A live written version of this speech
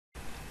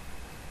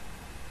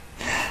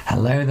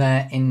Hello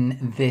there.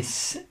 In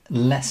this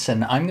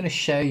lesson I'm going to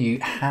show you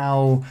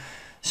how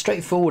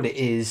straightforward it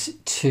is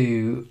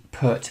to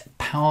put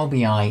Power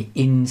BI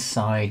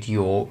inside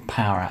your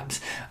Power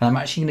Apps, and I'm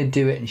actually going to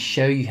do it and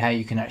show you how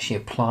you can actually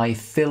apply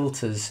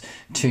filters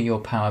to your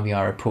Power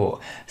BI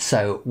report.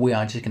 So we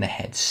are just going to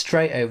head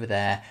straight over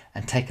there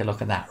and take a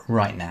look at that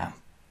right now.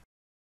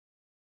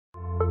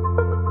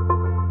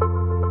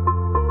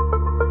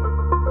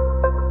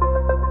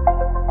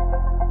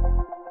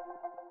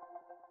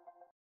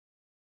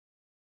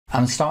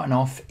 I'm starting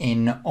off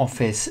in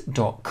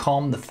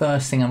office.com. The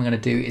first thing I'm going to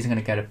do is I'm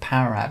going to go to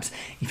Power Apps.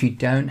 If you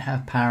don't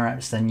have Power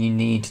Apps, then you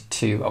need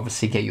to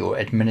obviously get your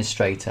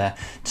administrator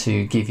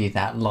to give you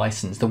that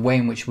license. The way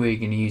in which we're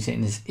going to use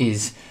it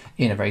is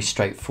in a very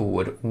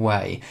straightforward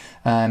way.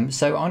 So I'm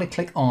going to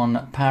click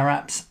on Power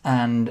Apps,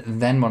 and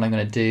then what I'm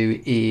going to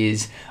do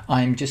is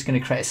I'm just going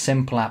to create a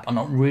simple app. I'm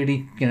not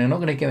really, not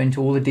going to go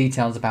into all the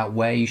details about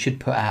where you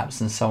should put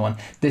apps and so on.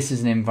 This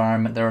is an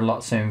environment. There are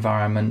lots of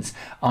environments.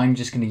 I'm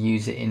just going to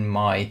use it in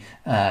my,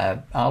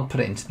 I'll put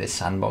it into this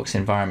sandbox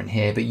environment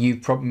here, but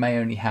you may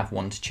only have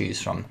one to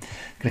choose from. I'm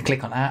going to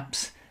click on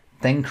Apps,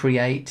 then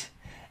Create.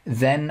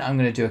 Then I'm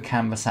going to do a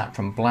canvas app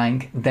from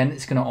blank. Then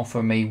it's going to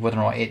offer me whether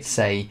or not it's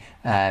a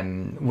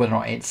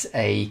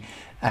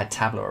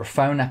tablet or a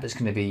phone app. It's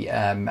going to be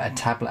a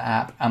tablet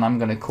app, and I'm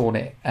going to call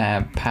it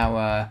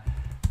Power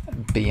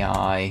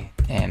BI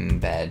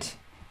Embed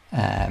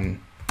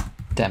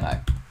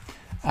Demo.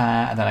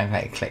 And then I'm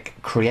going to click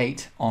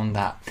Create on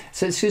that.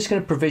 So it's just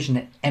going to provision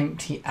an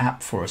empty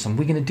app for us, and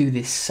we're going to do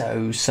this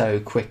so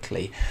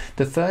quickly.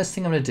 The first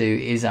thing I'm going to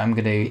do is I'm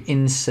going to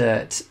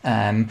insert,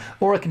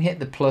 or I can hit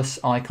the plus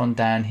icon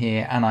down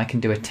here and I can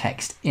do a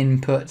text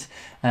input.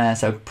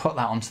 So put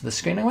that onto the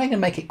screen. I'm going to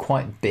make it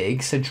quite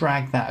big, so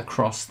drag that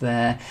across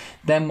there.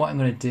 Then what I'm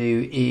going to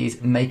do is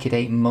make it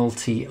a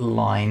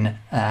multi-line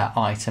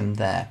item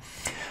there.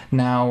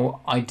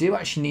 Now I do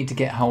actually need to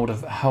get hold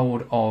of a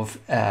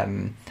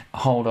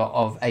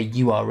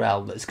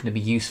URL that's going to be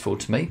useful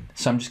to me.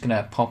 So I'm just going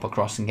to pop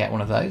across and get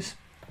one of those.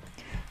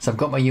 So I've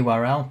got my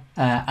URL,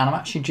 and I'm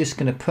actually just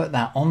going to put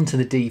that onto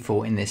the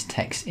default in this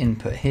text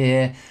input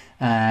here.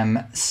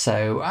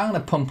 So I'm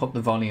going to pump up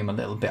the volume a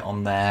little bit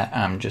on there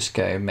and just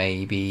go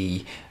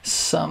maybe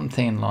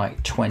something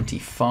like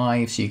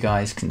 25 so you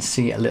guys can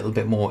see it a little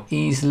bit more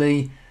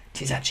easily.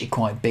 It is actually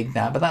quite big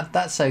that, but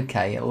that's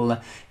okay. It'll,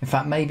 in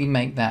fact, maybe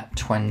make that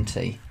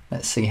 20.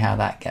 Let's see how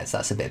that gets.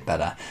 That's a bit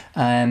better.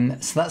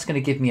 So that's going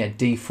to give me a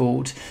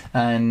default,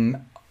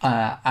 and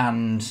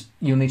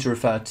you'll need to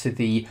refer to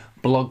the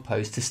blog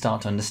post to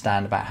start to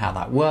understand about how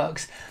that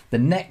works. The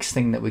next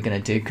thing that we're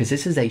going to do, because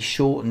this is a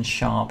short and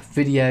sharp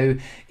video,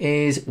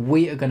 is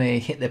we are going to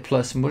hit the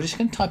plus and we're just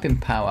going to type in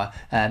Power.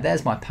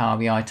 There's my Power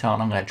BI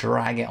tile. I'm going to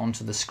drag it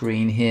onto the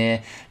screen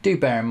here. Do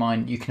bear in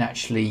mind you can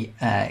actually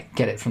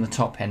get it from the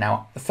top here.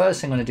 Now, the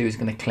first thing I'm going to do is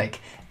going to click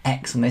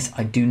X on this.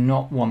 I do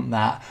not want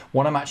that.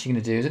 What I'm actually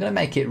going to do is I'm going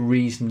to make it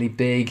reasonably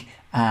big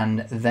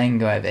and then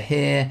go over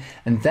here,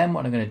 and then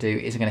what I'm going to do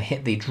is I'm going to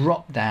hit the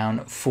drop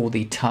down for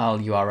the tile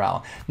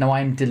URL. Now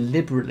I'm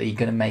deliberately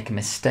going to make a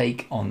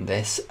mistake on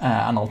this,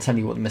 and I'll tell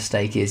you what the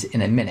mistake is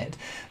in a minute.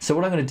 So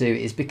what I'm going to do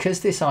is, because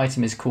this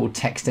item is called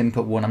text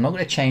input 1, I'm not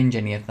going to change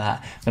any of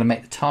that. I'm going to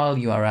make the tile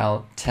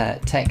URL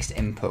text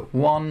input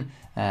 1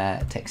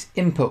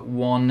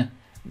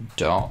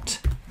 dot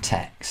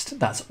text.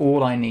 That's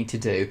all I need to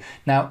do.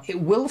 Now it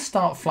will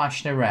start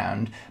flashing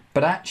around,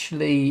 but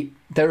actually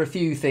there are a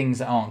few things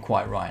that aren't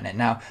quite right in it.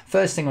 Now,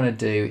 first thing I'm going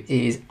to do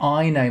is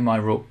I know my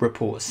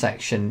report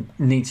section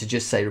needs to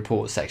just say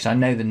report section. I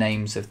know the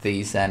names of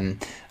these and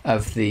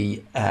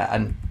the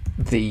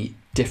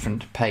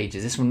different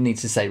pages. This one needs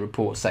to say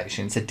report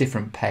section. It's a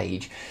different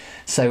page.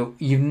 So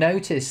you've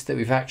noticed that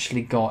we've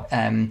actually got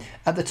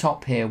at the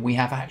top here we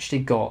have actually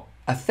got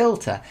a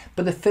filter,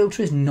 but the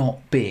filter is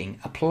not being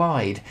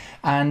applied,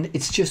 and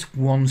it's just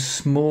one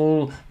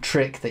small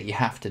trick that you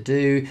have to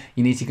do.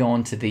 You need to go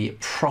onto the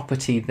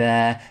property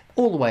there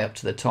all the way up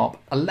to the top,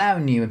 allow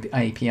new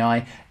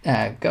API,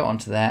 go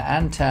onto there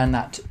and turn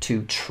that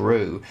to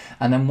true,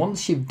 and then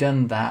once you've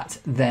done that,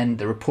 then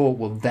the report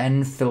will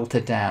then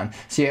filter down.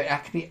 So you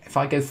actually, if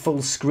I go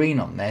full screen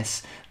on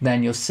this,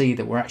 then you'll see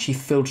that we're actually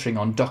filtering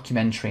on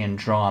documentary and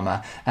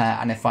drama,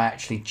 and if I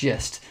actually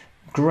just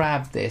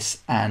grab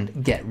this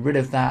and get rid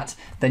of that,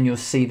 then you'll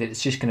see that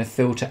it's just going to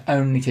filter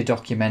only to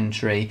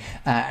documentary,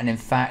 and in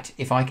fact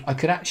if I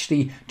could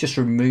actually just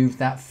remove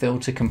that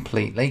filter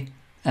completely,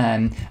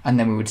 and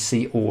then we would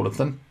see all of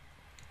them,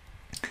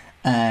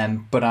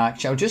 but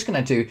actually I'm just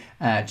going to do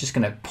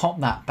pop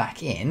that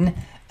back in,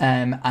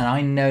 and I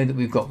know that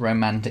we've got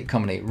romantic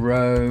comedy.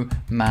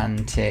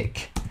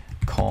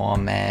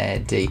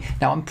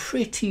 Now I'm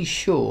pretty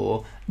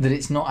sure that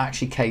it's not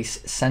actually case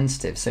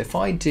sensitive, so if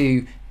I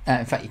do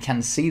in fact, you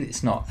can see that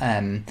it's not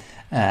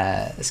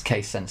it's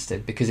case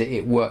sensitive because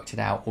it worked it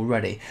out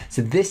already.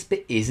 So this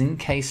bit isn't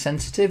case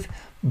sensitive,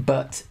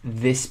 but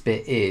this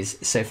bit is.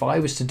 So if I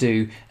was to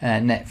do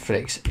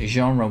Netflix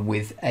genre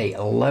with a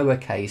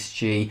lowercase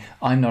g,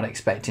 I'm not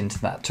expecting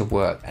that to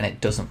work, and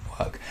it doesn't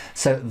work.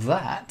 So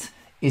that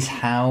is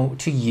how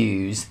to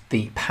use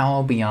the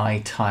Power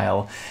BI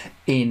tile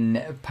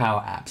in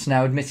Power Apps.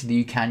 Now, admittedly,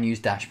 you can use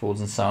dashboards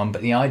and so on,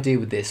 but the idea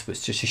with this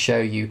was just to show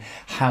you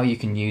how you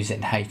can use it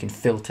and how you can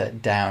filter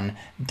down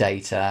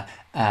data.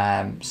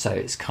 So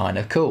it's kind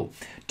of cool.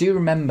 Do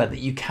remember that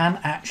you can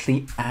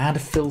actually add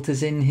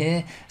filters in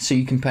here, so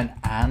you can put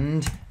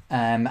an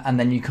and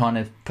then you kind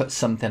of put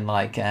something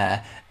like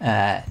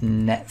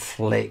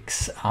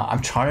Netflix.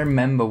 I'm trying to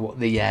remember what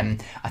the I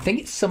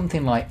think it's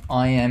something like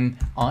IMDb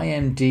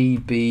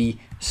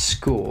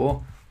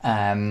score,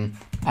 and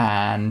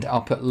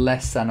I'll put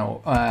less than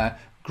or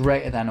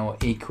greater than or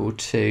equal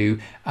to,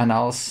 and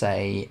I'll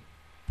say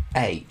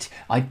 8.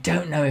 I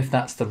don't know if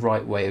that's the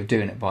right way of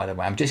doing it, by the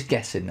way. I'm just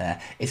guessing there.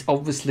 It's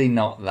obviously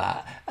not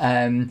that.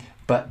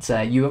 But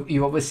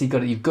you obviously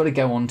you've got to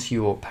go onto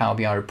your Power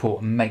BI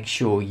report and make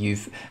sure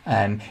you've.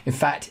 In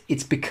fact,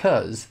 it's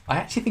because I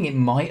actually think it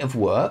might have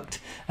worked.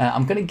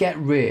 I'm going to get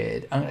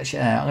rid. I'm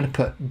going to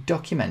put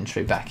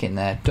documentary back in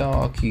there,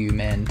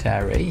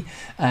 documentary,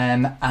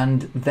 and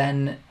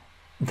then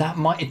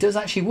it does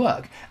actually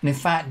work. And in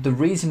fact, the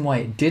reason why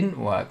it didn't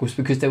work was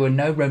because there were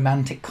no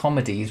romantic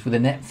comedies with a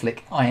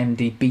Netflix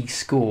IMDb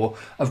score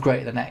of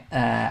greater than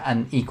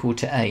and equal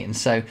to 8. And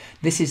so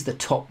this is the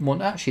top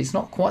one. Actually, it's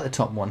not quite the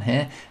top one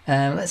here.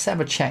 Let's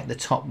have a check the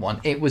top one.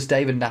 It was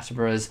David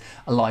Attenborough's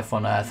A Life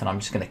on Earth, and I'm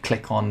just going to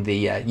click on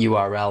the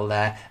URL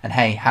there. And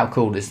hey, how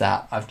cool is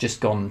that? I've just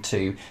gone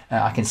to.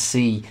 I can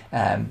see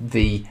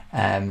the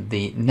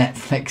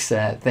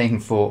Netflix thing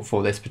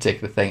for this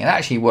particular thing, and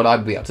actually, what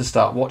I'd be able to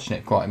start watching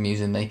it quite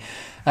amusingly.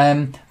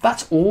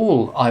 That's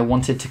all I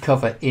wanted to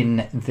cover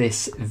in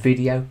this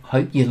video.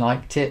 Hope you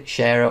liked it.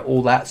 Share it,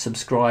 all that,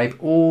 subscribe,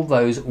 all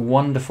those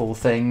wonderful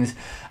things,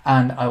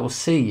 and I will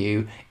see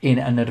you in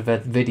another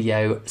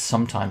video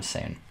sometime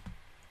soon.